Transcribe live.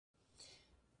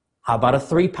How about a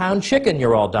 3-pound chicken,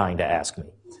 you're all dying to ask me?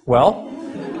 Well,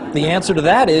 the answer to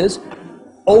that is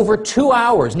over 2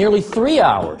 hours, nearly 3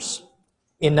 hours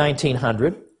in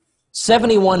 1900,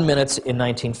 71 minutes in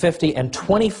 1950, and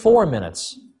 24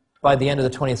 minutes by the end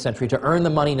of the 20th century to earn the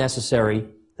money necessary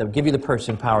that would give you the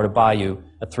purchasing power to buy you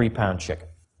a 3-pound chicken.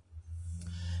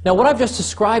 Now, what I've just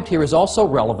described here is also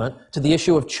relevant to the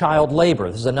issue of child labor.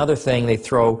 This is another thing they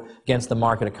throw against the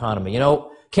market economy. You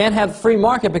know, can't have free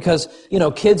market because, you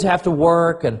know, kids have to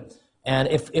work, and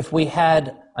if we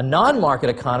had a non-market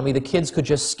economy, the kids could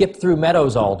just skip through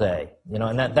meadows all day, you know,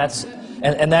 and that's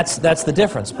the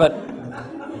difference. But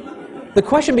the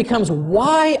question becomes,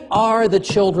 why are the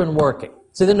children working?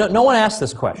 So no one asks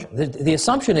this question. The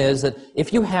assumption is that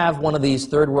if you have one of these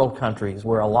third world countries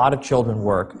where a lot of children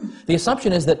work, the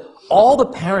assumption is that all the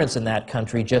parents in that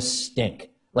country just stink.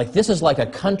 Like, this is like a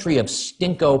country of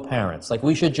stinko parents. Like,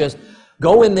 we should just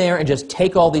go in there and just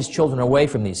take all these children away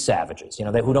from these savages, you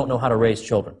know, who don't know how to raise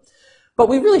children. But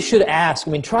we really should ask,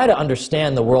 I mean, try to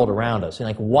understand the world around us. You know,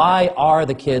 like, why are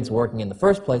the kids working in the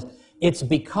first place? It's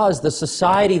because the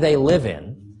society they live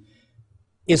in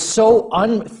is so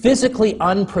physically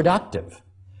unproductive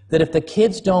that if the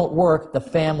kids don't work, the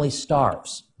family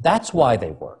starves. That's why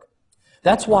they work.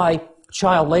 That's why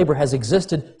child labor has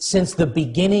existed since the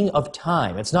beginning of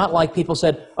time. It's not like people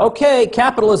said, okay,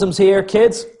 capitalism's here,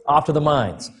 kids, off to the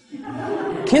mines.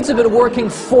 Kids have been working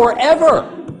forever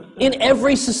in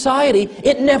every society.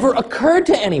 It never occurred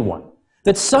to anyone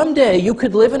that someday you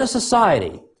could live in a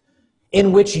society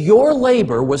in which your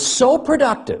labor was so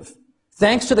productive,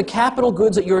 thanks to the capital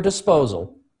goods at your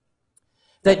disposal,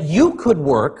 that you could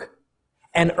work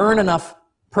and earn enough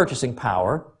purchasing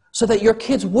power so that your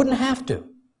kids wouldn't have to.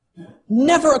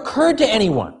 Never occurred to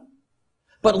anyone.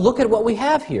 But look at what we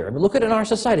have here. I mean, look at it in our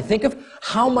society. Think of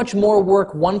how much more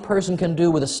work one person can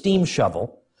do with a steam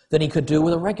shovel than he could do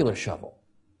with a regular shovel.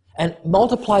 And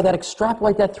multiply that,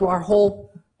 extrapolate that through our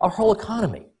whole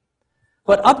economy.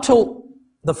 But up till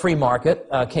the free market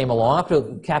came along, up to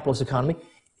the capitalist economy,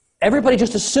 everybody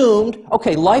just assumed,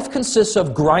 okay, life consists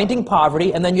of grinding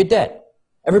poverty and then you're dead.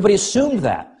 Everybody assumed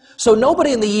that. So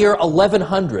nobody in the year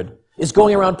 1100 is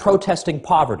going around protesting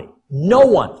poverty. No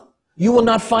one. You will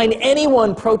not find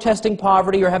anyone protesting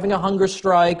poverty or having a hunger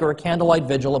strike or a candlelight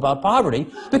vigil about poverty,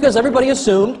 because everybody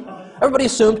assumed,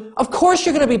 of course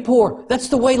you're going to be poor. That's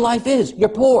the way life is. You're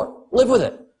poor. Live with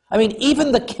it. I mean,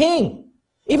 even the king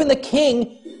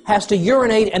has to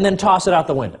urinate and then toss it out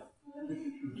the window,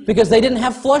 because they didn't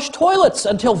have flush toilets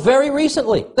until very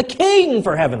recently. The king,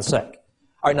 for heaven's sake.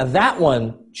 All right, now that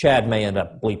one, Chad may end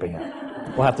up bleeping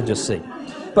out. We'll have to just see.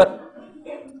 But,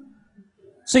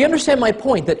 so you understand my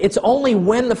point, that it's only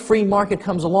when the free market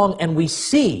comes along and we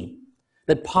see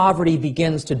that poverty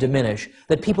begins to diminish,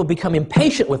 that people become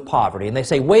impatient with poverty, and they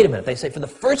say, wait a minute, they say, for the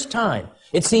first time,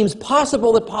 it seems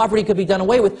possible that poverty could be done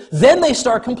away with. Then they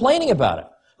start complaining about it.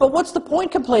 But what's the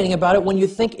point complaining about it when you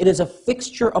think it is a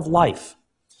fixture of life?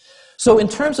 So in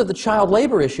terms of the child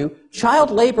labor issue,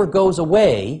 child labor goes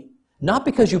away not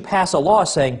because you pass a law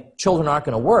saying children aren't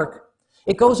going to work.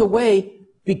 It goes away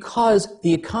because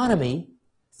the economy,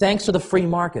 thanks to the free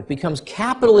market, becomes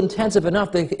capital intensive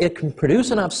enough that it can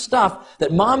produce enough stuff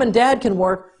that mom and dad can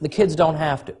work, the kids don't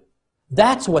have to.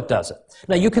 That's what does it.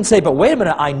 Now you can say, but wait a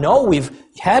minute, I know we've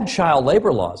had child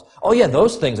labor laws. Oh yeah,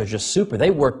 those things are just super.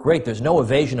 They work great. There's no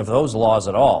evasion of those laws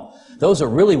at all. Those are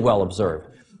really well observed.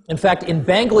 In fact, in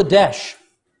Bangladesh,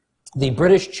 the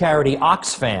British charity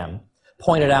Oxfam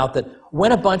pointed out that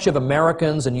when a bunch of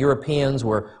Americans and Europeans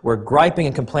were griping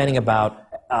and complaining about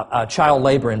child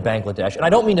labor in Bangladesh, and I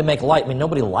don't mean to make light, I mean,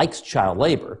 nobody likes child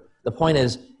labor. The point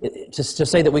is, to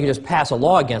say that we can just pass a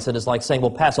law against it is like saying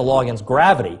we'll pass a law against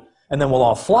gravity and then we'll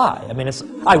all fly. I mean,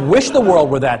 I wish the world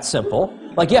were that simple.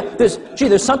 Like, yeah,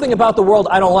 there's something about the world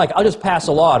I don't like. I'll just pass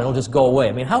a law and it'll just go away.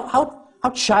 I mean, how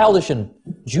childish and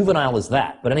juvenile is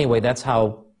that? But anyway, that's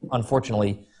how,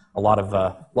 unfortunately, a lot of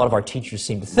our teachers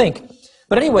seem to think.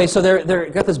 But anyway, so they're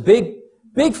got this big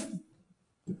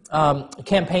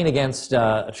campaign against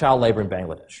child labor in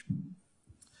Bangladesh.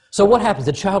 So what happens?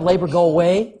 Did child labor go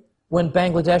away when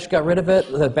Bangladesh got rid of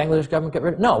it? The Bangladesh government got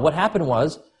rid of it? No. What happened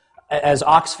was, as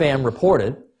Oxfam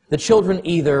reported, the children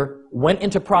either went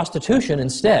into prostitution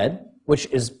instead, which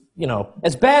is, you know,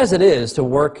 as bad as it is to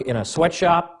work in a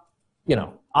sweatshop, you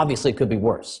know, obviously it could be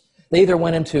worse. They either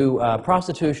went into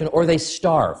prostitution or they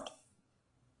starved.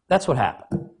 That's what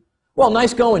happened. Well,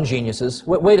 nice going, geniuses.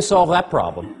 Way to solve that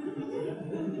problem.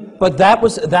 But that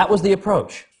was the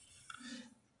approach.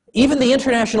 Even the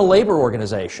International Labor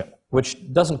Organization,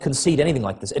 which doesn't concede anything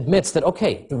like this, admits that,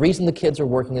 okay, the reason the kids are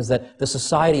working is that the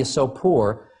society is so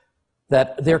poor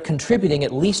that they're contributing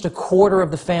at least a quarter of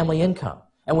the family income.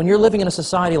 And when you're living in a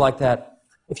society like that,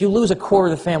 if you lose a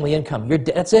quarter of the family income,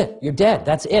 that's it. You're dead.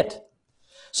 That's it.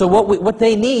 So what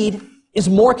they need is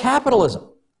more capitalism.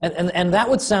 And that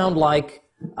would sound like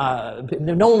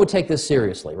no one would take this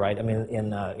seriously, right? I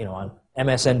mean, on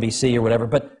MSNBC or whatever.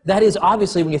 But that is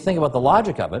obviously, when you think about the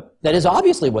logic of it, that is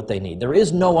obviously what they need. There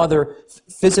is no other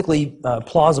physically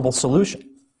plausible solution.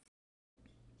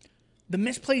 The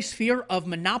Misplaced Fear of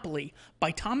Monopoly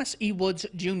by Thomas E. Woods,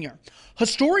 Jr.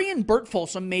 Historian Bert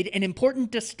Folsom made an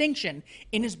important distinction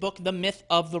in his book, The Myth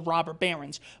of the Robber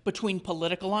Barons, between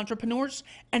political entrepreneurs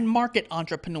and market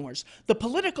entrepreneurs. The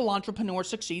political entrepreneur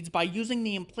succeeds by using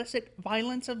the implicit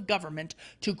violence of government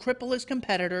to cripple his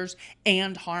competitors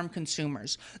and harm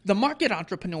consumers. The market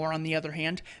entrepreneur, on the other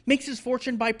hand, makes his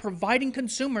fortune by providing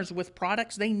consumers with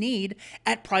products they need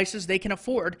at prices they can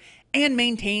afford, and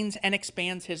maintains and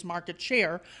expands his market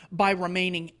share by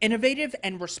remaining innovative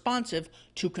and responsive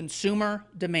to consumer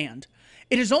demand.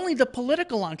 It is only the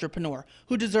political entrepreneur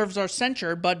who deserves our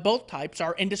censure, but both types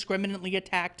are indiscriminately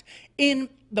attacked in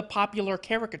the popular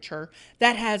caricature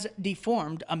that has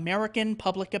deformed American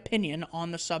public opinion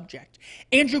on the subject.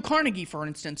 Andrew Carnegie, for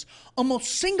instance,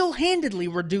 almost single-handedly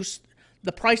reduced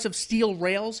the price of steel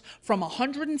rails from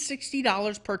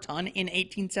 $160 per ton in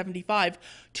 1875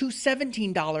 to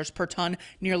 $17 per ton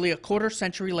nearly a quarter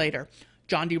century later.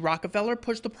 John D. Rockefeller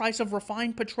pushed the price of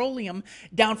refined petroleum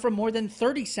down from more than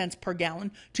 30 cents per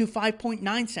gallon to 5.9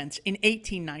 cents in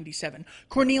 1897.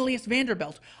 Cornelius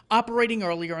Vanderbilt, operating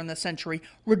earlier in the century,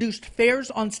 reduced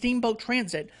fares on steamboat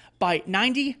transit by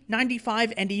 90,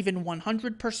 95, and even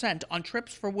 100% on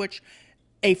trips for which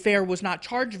a fare was not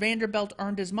charged. Vanderbilt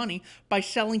earned his money by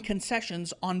selling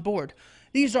concessions on board.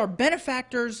 These are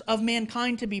benefactors of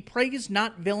mankind to be praised,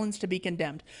 not villains to be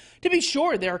condemned. To be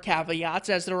sure, there are caveats,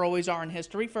 as there always are in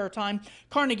history. For a time,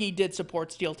 Carnegie did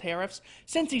support steel tariffs,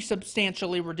 since he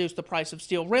substantially reduced the price of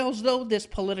steel rails, though this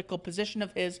political position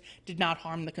of his did not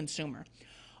harm the consumer.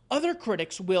 Other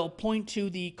critics will point to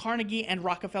the Carnegie and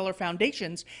Rockefeller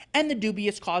foundations and the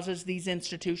dubious causes these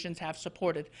institutions have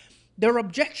supported. Their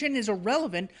objection is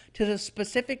irrelevant to the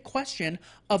specific question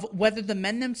of whether the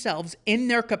men themselves, in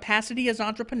their capacity as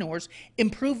entrepreneurs,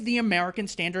 improve the American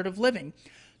standard of living.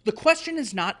 The question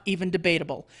is not even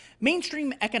debatable.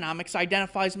 Mainstream economics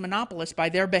identifies monopolists by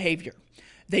their behavior.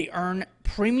 They earn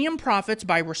premium profits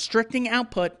by restricting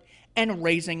output and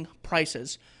raising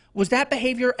prices. Was that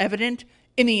behavior evident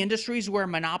in the industries where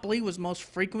monopoly was most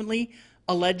frequently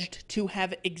alleged to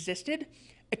have existed?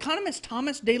 Economist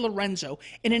Thomas De Lorenzo,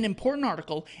 in an important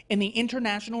article in the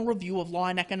International Review of Law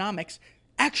and Economics,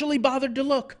 actually bothered to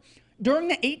look. During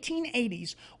the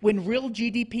 1880s, when real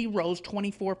GDP rose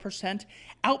 24%,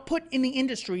 output in the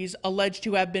industries alleged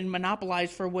to have been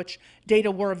monopolized for which data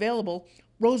were available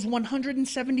rose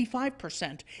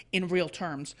 175% in real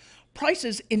terms.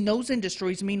 Prices in those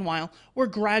industries, meanwhile, were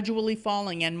gradually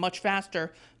falling and much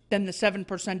faster than the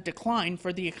 7% decline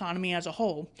for the economy as a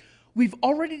whole. We've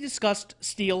already discussed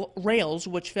steel rails,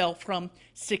 which fell from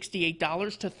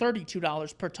 $68 to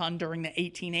 $32 per ton during the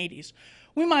 1880s.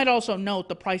 We might also note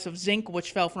the price of zinc,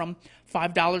 which fell from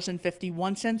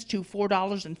 $5.51 to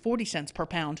 $4.40 per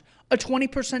pound, a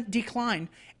 20% decline,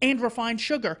 and refined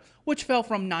sugar, which fell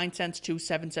from 9 cents to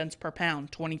 7 cents per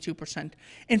pound, 22%.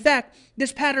 In fact,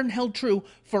 this pattern held true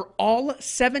for all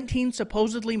 17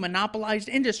 supposedly monopolized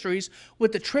industries,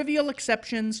 with the trivial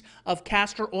exceptions of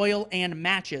castor oil and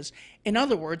matches. In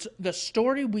other words, the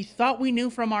story we thought we knew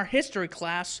from our history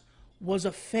class was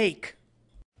a fake.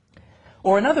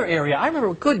 Or another area, I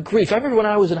remember, good grief, I remember when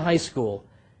I was in high school,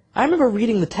 I remember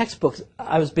reading the textbooks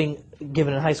I was being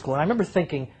given in high school, and I remember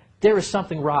thinking, there is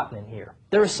something rotten in here.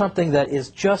 There is something that is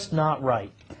just not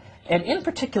right. And in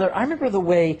particular, I remember the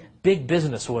way big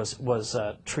business was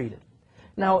treated.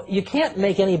 Now, you can't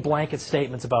make any blanket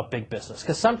statements about big business,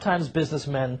 because sometimes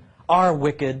businessmen are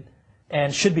wicked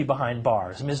and should be behind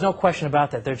bars. I mean, there's no question about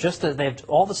that. They have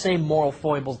all the same moral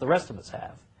foibles the rest of us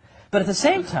have. But at the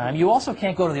same time, you also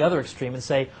can't go to the other extreme and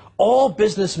say, all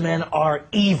businessmen are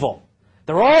evil.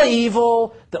 They're all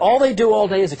evil. All they do all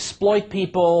day is exploit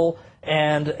people.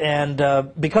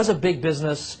 And because of big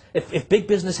business, if big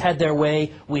business had their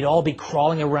way, we'd all be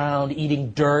crawling around,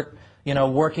 eating dirt,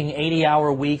 working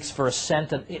 80-hour weeks for a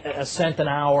cent an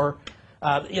hour.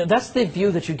 That's the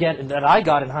view that you get, that I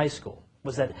got in high school,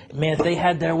 was that, man, if they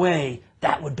had their way,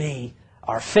 that would be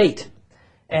our fate.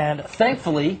 And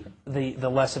thankfully, the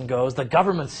lesson goes, the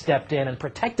government stepped in and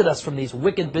protected us from these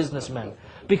wicked businessmen.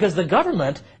 Because the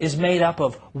government is made up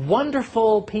of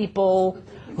wonderful people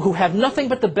who have nothing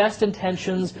but the best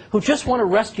intentions, who just want to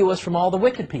rescue us from all the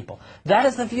wicked people. That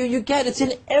is the view you get. It's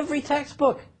in every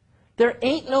textbook. There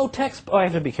ain't no textbook. Oh, I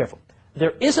have to be careful.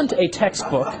 There isn't a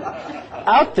textbook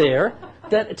out there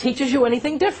that teaches you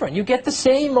anything different. You get the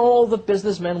same old, the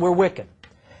businessmen were wicked.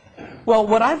 Well,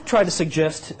 what I've tried to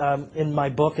suggest in my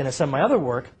book and in some of my other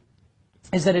work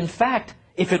is that, in fact,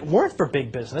 if it weren't for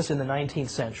big business in the 19th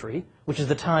century, which is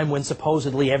the time when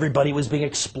supposedly everybody was being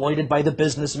exploited by the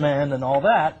businessmen and all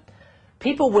that,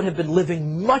 people would have been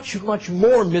living much, much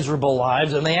more miserable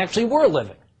lives than they actually were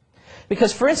living.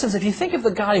 Because, for instance, if you think of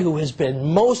the guy who has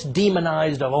been most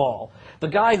demonized of all, the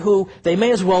guy who they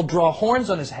may as well draw horns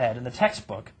on his head in the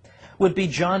textbook, would be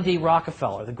John D.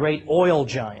 Rockefeller, the great oil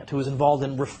giant who was involved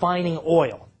in refining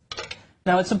oil.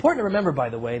 Now, it's important to remember, by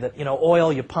the way, that,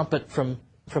 oil, you pump it from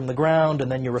the ground,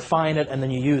 and then you refine it, and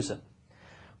then you use it.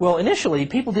 Well, initially,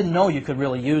 people didn't know you could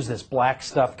really use this black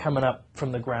stuff coming up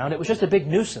from the ground. It was just a big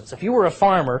nuisance. If you were a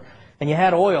farmer and you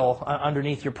had oil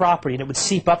underneath your property and it would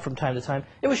seep up from time to time,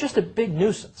 it was just a big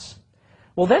nuisance.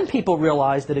 Well, then people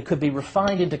realized that it could be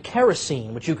refined into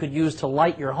kerosene, which you could use to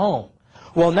light your home.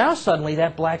 Well, now suddenly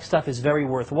that black stuff is very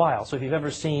worthwhile. So if you've ever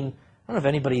seen, I don't know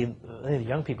if any of the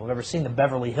young people have ever seen the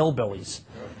Beverly Hillbillies.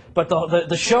 But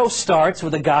the show starts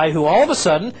with a guy who all of a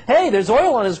sudden, hey, there's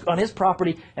oil on his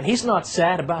property, and he's not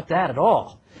sad about that at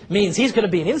all. It means he's going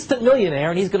to be an instant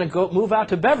millionaire, and he's going to move out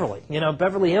to Beverly,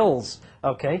 Beverly Hills,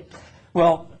 okay?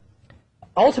 Well,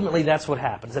 ultimately that's what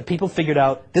happens, that people figured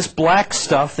out this black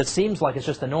stuff that seems like it's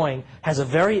just annoying has a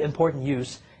very important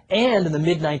use, and in the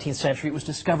mid-19th century it was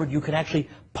discovered you can actually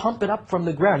pump it up from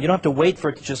the ground. You don't have to wait for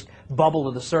it to just bubble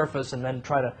to the surface and then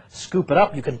try to scoop it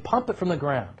up. You can pump it from the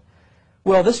ground.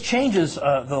 Well, this changes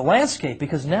the landscape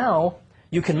because now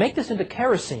you can make this into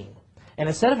kerosene. And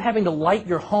instead of having to light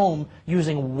your home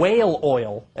using whale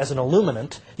oil as an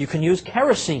illuminant, you can use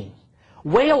kerosene.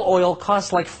 Whale oil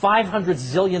costs like $500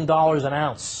 zillion an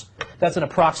ounce. That's an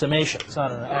approximation. It's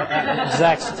not an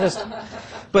exact statistic.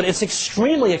 But it's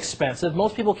extremely expensive.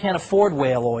 Most people can't afford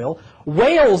whale oil.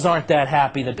 Whales aren't that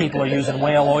happy that people are using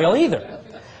whale oil either.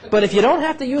 But if you don't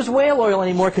have to use whale oil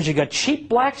anymore because you got cheap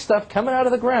black stuff coming out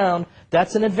of the ground,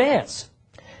 that's an advance.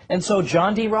 And so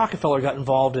John D. Rockefeller got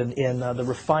involved in the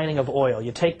refining of oil.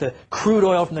 You take the crude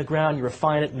oil from the ground, you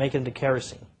refine it, and make it into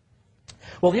kerosene.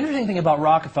 Well, the interesting thing about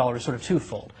Rockefeller is sort of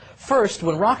twofold. First,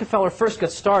 when Rockefeller first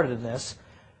got started in this,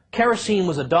 kerosene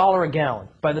was $1 a gallon.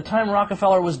 By the time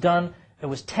Rockefeller was done, it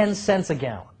was 10 cents a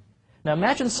gallon. Now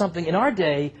imagine something, in our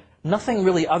day, nothing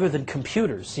really other than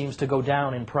computers seems to go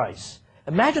down in price.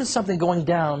 Imagine something going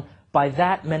down by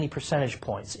that many percentage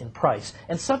points in price,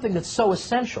 and something that's so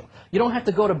essential. You don't have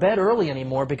to go to bed early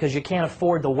anymore because you can't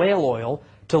afford the whale oil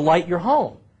to light your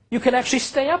home. You can actually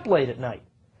stay up late at night.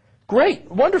 Great,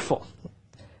 wonderful.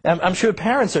 I'm sure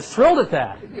parents are thrilled at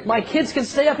that. My kids can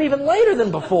stay up even later than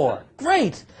before.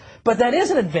 Great. But that is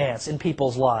an advance in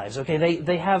people's lives. Okay,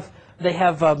 they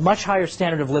have a much higher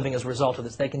standard of living as a result of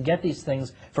this. They can get these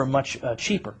things for much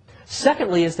cheaper.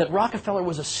 Secondly is that Rockefeller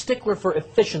was a stickler for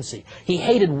efficiency. He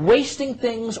hated wasting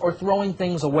things or throwing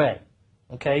things away.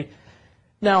 Okay?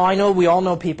 Now, I know we all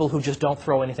know people who just don't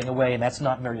throw anything away, and that's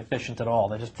not very efficient at all.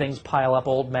 They just things pile up,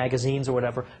 old magazines or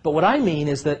whatever. But what I mean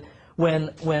is that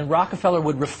when Rockefeller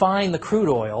would refine the crude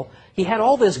oil, he had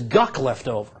all this guck left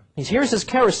over. Here's his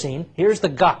kerosene, here's the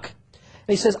guck. And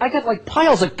he says, I got like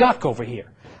piles of guck over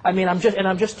here. I mean, I'm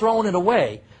just throwing it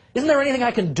away. Isn't there anything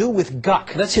I can do with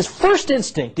guck? That's his first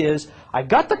instinct is, I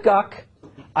got the guck,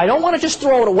 I don't want to just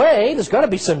throw it away, there's got to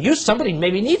be some use, somebody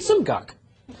maybe needs some guck.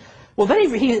 Well,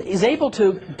 then he is able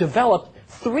to develop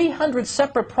 300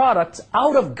 separate products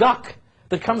out of guck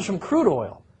that comes from crude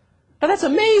oil. Now that's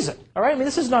amazing, all right? I mean,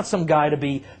 this is not some guy to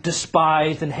be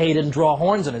despised and hated and draw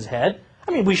horns on his head.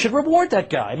 I mean, we should reward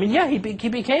that guy. I mean, yeah, he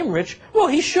became rich. Well,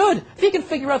 he should. If he can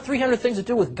figure out 300 things to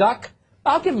do with guck,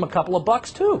 I'll give him a couple of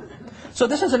bucks too. So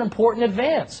this is an important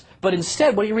advance. But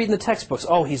instead, what do you read in the textbooks?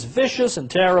 Oh, he's vicious and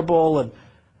terrible.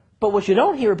 But what you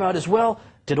don't hear about is, well,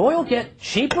 did oil get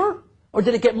cheaper or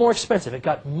did it get more expensive? It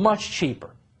got much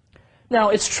cheaper. Now,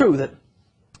 it's true that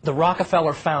the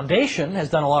Rockefeller Foundation has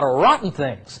done a lot of rotten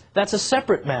things. That's a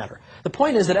separate matter. The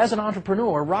point is that as an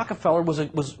entrepreneur, Rockefeller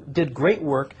did great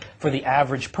work for the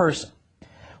average person.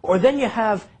 Or then you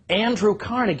have Andrew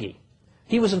Carnegie.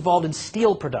 He was involved in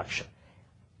steel production.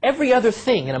 Every other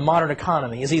thing in a modern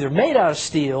economy is either made out of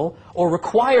steel or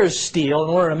requires steel in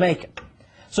order to make it.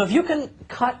 So if you can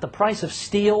cut the price of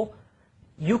steel,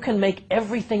 you can make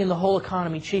everything in the whole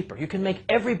economy cheaper. You can make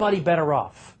everybody better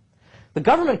off. The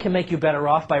government can make you better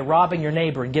off by robbing your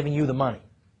neighbor and giving you the money.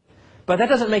 But that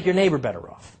doesn't make your neighbor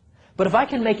better off. But if I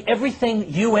can make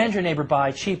everything you and your neighbor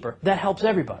buy cheaper, that helps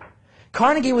everybody.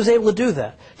 Carnegie was able to do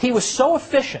that. He was so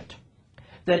efficient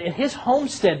that in his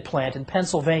Homestead plant in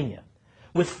Pennsylvania,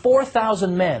 with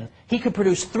 4,000 men, he could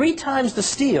produce 3 times the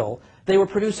steel they were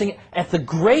producing at the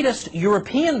greatest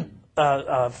European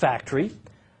factory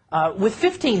with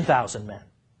 15,000 men.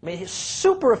 I mean, he's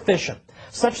super efficient,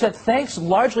 such that thanks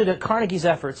largely to Carnegie's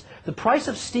efforts, the price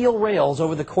of steel rails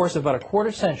over the course of about a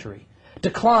quarter century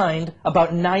declined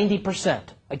about 90%.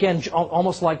 Again,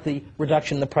 almost like the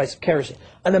reduction in the price of kerosene.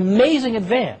 An amazing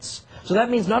advance. So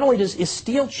that means not only is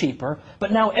steel cheaper,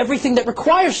 but now everything that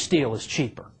requires steel is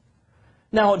cheaper.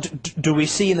 Now, do we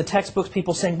see in the textbooks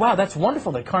people saying, wow, that's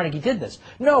wonderful that Carnegie did this?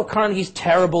 No, Carnegie's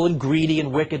terrible and greedy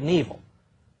and wicked and evil.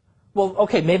 Well,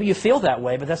 okay, maybe you feel that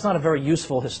way, but that's not a very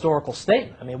useful historical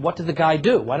statement. I mean, what did the guy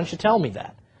do? Why don't you tell me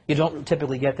that? You don't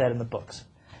typically get that in the books.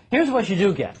 Here's what you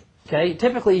do get, okay?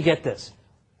 Typically you get this.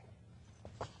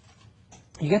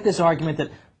 You get this argument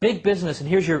that big business, and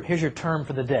here's your term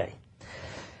for the day.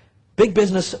 Big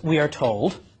business, we are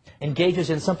told, engages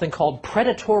in something called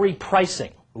predatory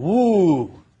pricing.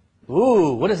 Ooh,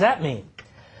 what does that mean?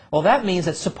 Well, that means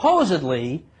that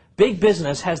supposedly big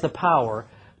business has the power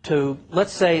to,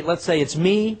 let's say it's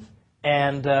me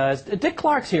and Dick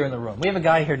Clark's here in the room. We have a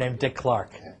guy here named Dick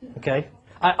Clark, okay?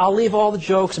 I'll leave all the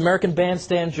jokes, American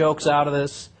Bandstand jokes out of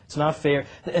this. It's not fair.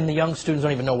 And the young students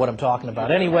don't even know what I'm talking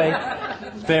about anyway.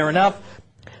 Fair enough.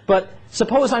 But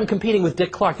suppose I'm competing with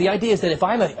Dick Clark. The idea is that if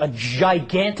I'm a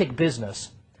gigantic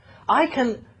business, I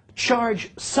can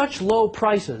charge such low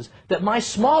prices that my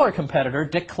smaller competitor,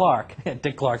 Dick Clark,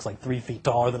 Dick Clark's like 3 feet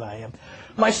taller than I am,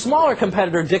 my smaller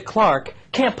competitor, Dick Clark,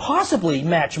 can't possibly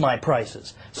match my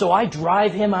prices. So I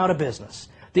drive him out of business.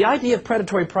 The idea of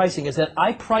predatory pricing is that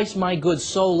I price my goods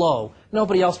so low,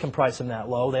 nobody else can price them that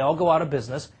low. They all go out of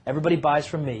business. Everybody buys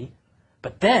from me.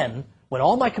 But then, when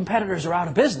all my competitors are out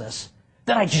of business,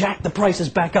 then I jack the prices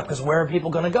back up, because where are people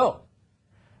going to go?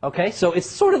 Okay, so it's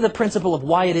sort of the principle of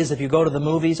why it is if you go to the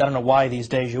movies. I don't know why these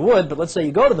days you would, but let's say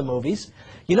you go to the movies.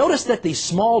 You notice that the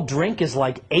small drink is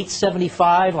like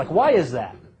 $8.75. Like, why is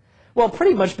that? Well,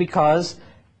 pretty much because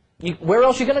where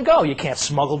else are you going to go? You can't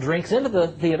smuggle drinks into the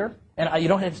theater. And you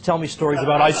don't have to tell me stories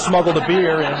about I smuggled a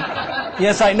beer in.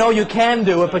 Yes, I know you can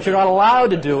do it, but you're not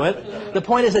allowed to do it. The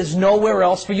point is there's nowhere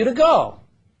else for you to go.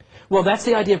 Well, that's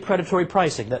the idea of predatory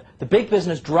pricing. That the big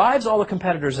business drives all the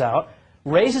competitors out,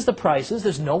 raises the prices,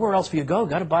 there's nowhere else for you to go,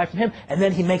 got to buy from him, and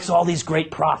then he makes all these great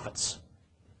profits.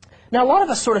 Now, a lot of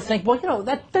us sort of think, well, you know,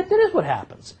 that is what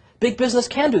happens. Big business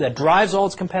can do that, drives all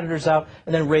its competitors out,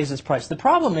 and then raises price. The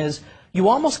problem is, you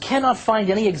almost cannot find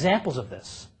any examples of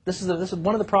this. This is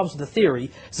one of the problems with the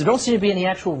theory, is there don't seem to be any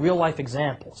actual real-life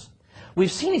examples.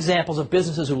 We've seen examples of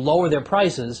businesses who lower their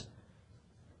prices,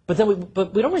 but we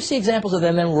don't really see examples of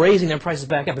them then raising their prices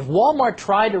back up. If Walmart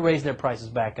tried to raise their prices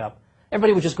back up,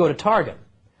 everybody would just go to Target,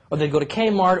 or they'd go to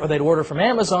Kmart, or they'd order from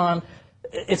Amazon.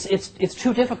 It's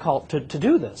too difficult to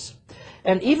do this.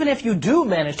 And even if you do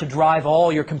manage to drive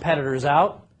all your competitors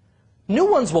out, new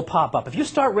ones will pop up. If you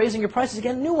start raising your prices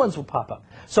again, new ones will pop up.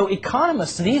 So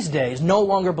economists these days no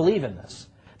longer believe in this.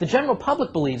 The general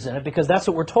public believes in it because that's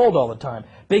what we're told all the time.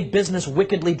 Big business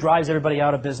wickedly drives everybody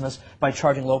out of business by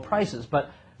charging low prices.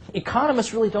 But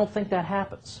economists really don't think that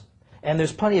happens. And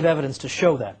there's plenty of evidence to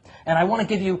show that. And I want to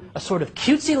give you a sort of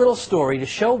cutesy little story to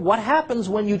show what happens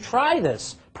when you try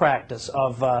this practice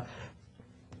of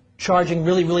charging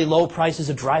really, really low prices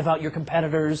to drive out your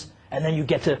competitors, and then you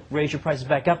get to raise your prices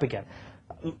back up again.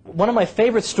 One of my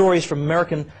favorite stories from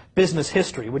American business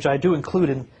history, which I do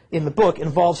include in the book,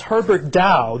 involves Herbert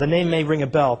Dow. The name may ring a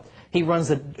bell. He ran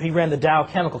the Dow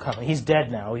Chemical Company. He's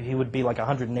dead now. He would be like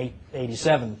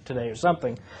 187 today or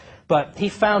something. But he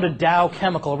founded Dow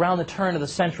Chemical around the turn of the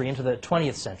century, into the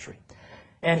 20th century.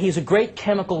 And he's a great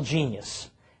chemical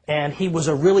genius. And he was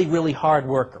a really, really hard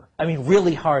worker. I mean,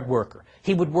 really hard worker.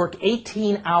 He would work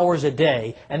 18 hours a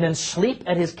day and then sleep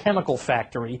at his chemical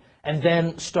factory and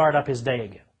then start up his day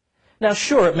again. Now,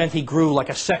 sure, it meant he grew like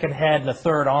a second head and a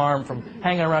third arm from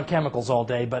hanging around chemicals all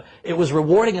day, but it was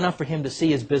rewarding enough for him to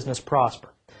see his business prosper.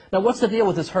 Now, what's the deal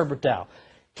with this Herbert Dow?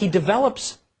 He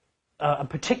develops a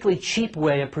particularly cheap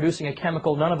way of producing a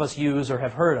chemical none of us use or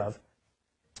have heard of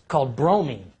called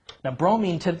bromine. Now,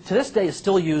 bromine to this day is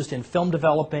still used in film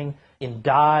developing, in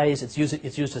dyes. It's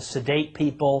used to sedate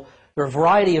people. There are a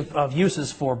variety of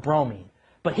uses for bromine.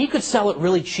 But he could sell it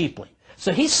really cheaply.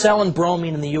 So he's selling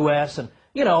bromine in the U.S. and,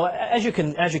 you know, as you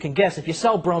can guess, if you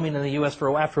sell bromine in the U.S.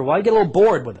 after a while, you get a little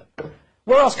bored with it.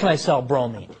 Where else can I sell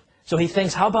bromine? So he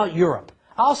thinks, how about Europe?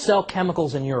 I'll sell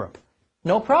chemicals in Europe.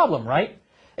 No problem, right?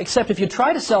 Except if you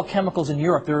try to sell chemicals in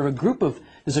Europe, there's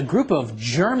a group of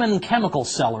German chemical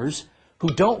sellers who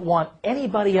don't want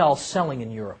anybody else selling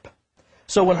in Europe.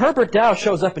 So when Herbert Dow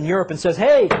shows up in Europe and says,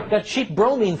 hey, got cheap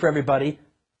bromine for everybody,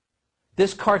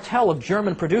 this cartel of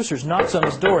German producers knocks on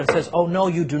his door and says, oh, no,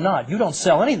 you do not. You don't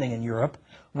sell anything in Europe.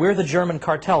 We're the German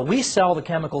cartel. We sell the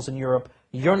chemicals in Europe.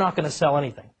 You're not going to sell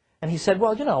anything. And he said,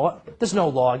 well, you know what? There's no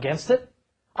law against it.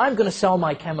 I'm going to sell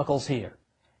my chemicals here.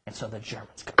 And so the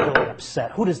Germans got really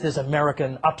upset. Who does this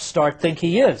American upstart think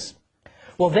he is?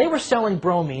 Well, they were selling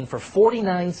bromine for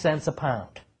 49 cents a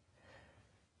pound.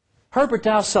 Herbert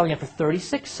Dow's selling it for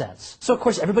 36 cents. So, of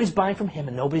course, everybody's buying from him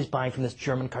and nobody's buying from this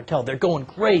German cartel. They're going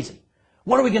crazy.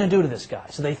 What are we going to do to this guy?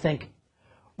 So they think,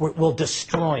 we'll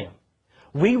destroy him.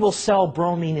 We will sell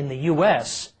bromine in the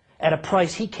U.S. at a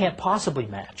price he can't possibly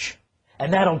match.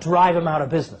 And that'll drive him out of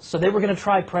business. So they were going to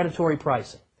try predatory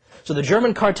pricing. So the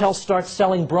German cartel starts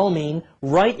selling bromine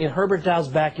right in Herbert Dow's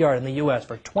backyard in the U.S.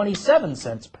 for 27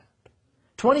 cents a pound.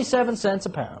 27 cents a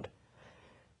pound.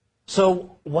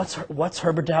 So what's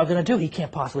Herbert Dow going to do? He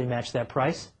can't possibly match that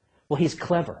price. Well, he's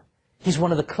clever. He's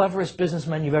one of the cleverest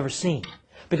businessmen you've ever seen.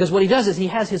 Because what he does is he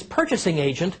has his purchasing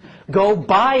agent go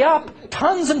buy up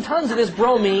tons and tons of this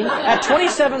bromine at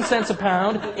 27 cents a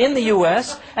pound in the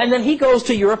U.S., and then he goes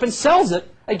to Europe and sells it,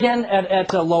 again,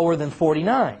 at lower than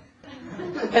 49.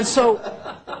 And so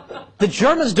the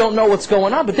Germans don't know what's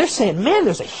going on, but they're saying, man,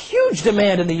 there's a huge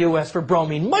demand in the U.S. for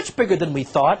bromine, much bigger than we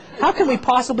thought. How can we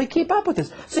possibly keep up with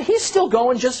this? So he's still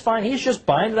going just fine. He's just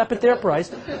buying it up at their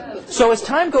price. So as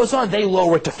time goes on, they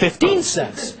lower it to 15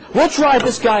 cents. We'll drive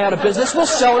this guy out of business. We'll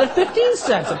sell it at 15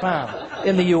 cents a pound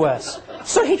in the U.S.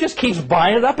 So he just keeps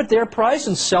buying it up at their price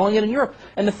and selling it in Europe.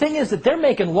 And the thing is that they're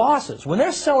making losses. When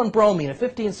they're selling bromine at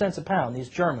 15 cents a pound, these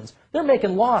Germans, they're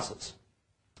making losses.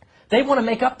 They want to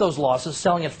make up those losses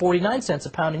selling at 49 cents a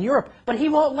pound in Europe, but he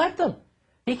won't let them.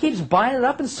 He keeps buying it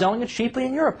up and selling it cheaply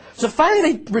in Europe. So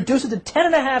finally they reduce it to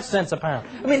 10.5 cents a pound.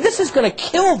 I mean, this is going to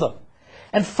kill them.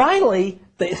 And finally,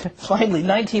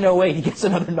 1908, he gets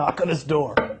another knock on his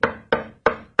door.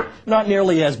 Not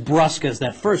nearly as brusque as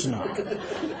that first knock.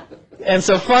 And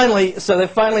so finally, they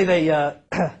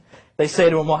say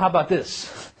to him, well, how about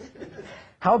this?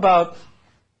 How about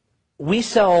we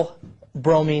sell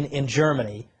bromine in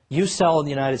Germany, you sell in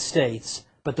the United States,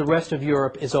 but the rest of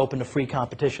Europe is open to free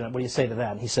competition. What do you say to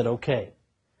that? And he said, okay.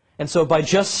 And so by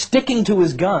just sticking to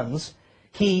his guns,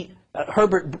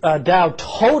 Herbert Dow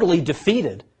totally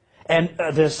defeated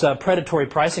this predatory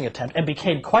pricing attempt and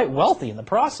became quite wealthy in the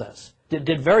process.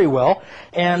 Did very well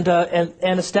and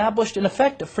established, in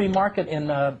effect, a free market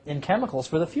in chemicals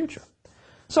for the future.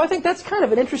 So I think that's kind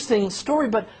of an interesting story,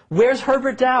 but where's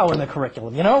Herbert Dow in the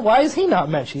curriculum? You know, why is he not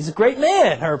mentioned? He's a great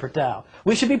man, Herbert Dow.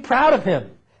 We should be proud of him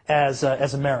as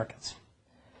Americans.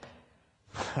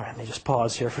 All right, let me just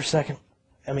pause here for a second.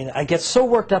 I mean, I get so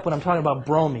worked up when I'm talking about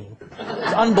bromine.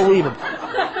 It's unbelievable.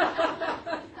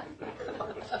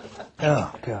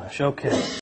 Oh, gosh, okay.